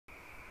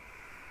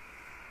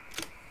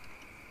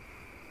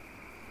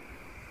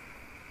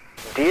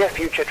Dear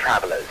future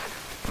travelers,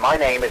 my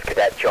name is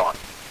Cadet John.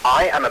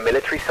 I am a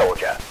military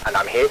soldier, and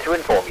I'm here to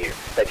inform you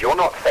that you're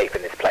not safe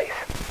in this place.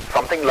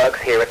 Something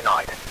lurks here at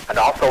night, and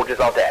our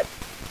soldiers are dead.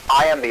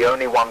 I am the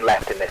only one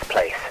left in this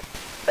place.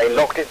 They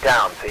locked it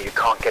down so you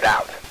can't get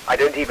out. I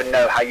don't even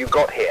know how you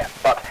got here,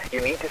 but you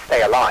need to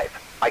stay alive.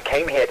 I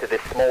came here to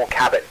this small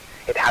cabin.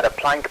 It had a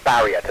plank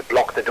barrier to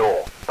block the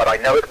door, but I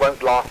know it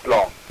won't last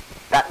long.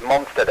 That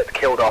monster that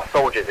killed our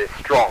soldiers is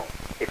strong.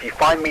 If you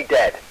find me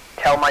dead,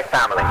 tell my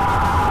family.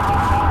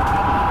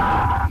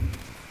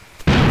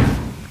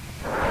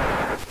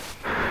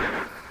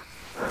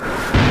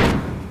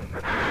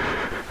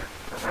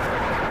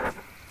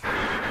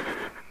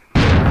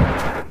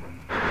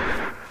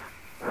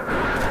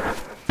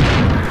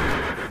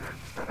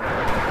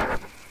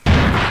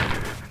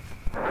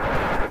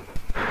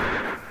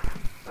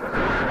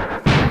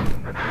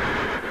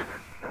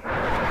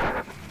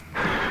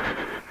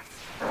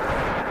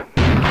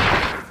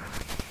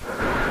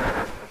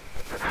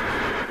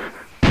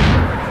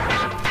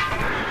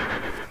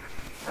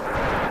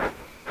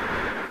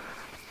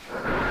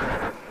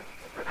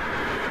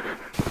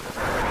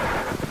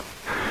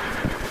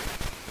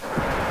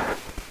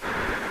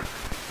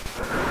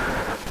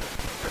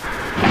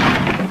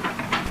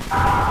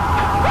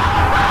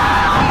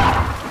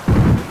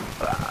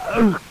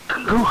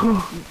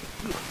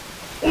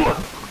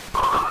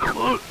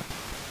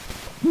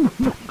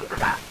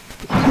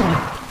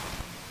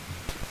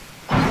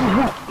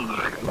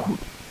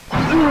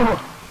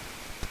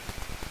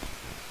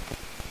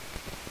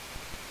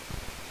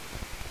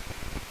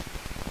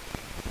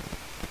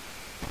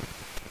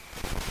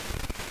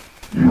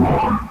 You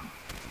on?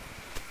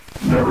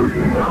 Never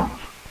getting out,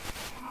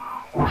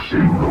 or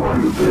seeing the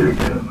light of day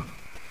again.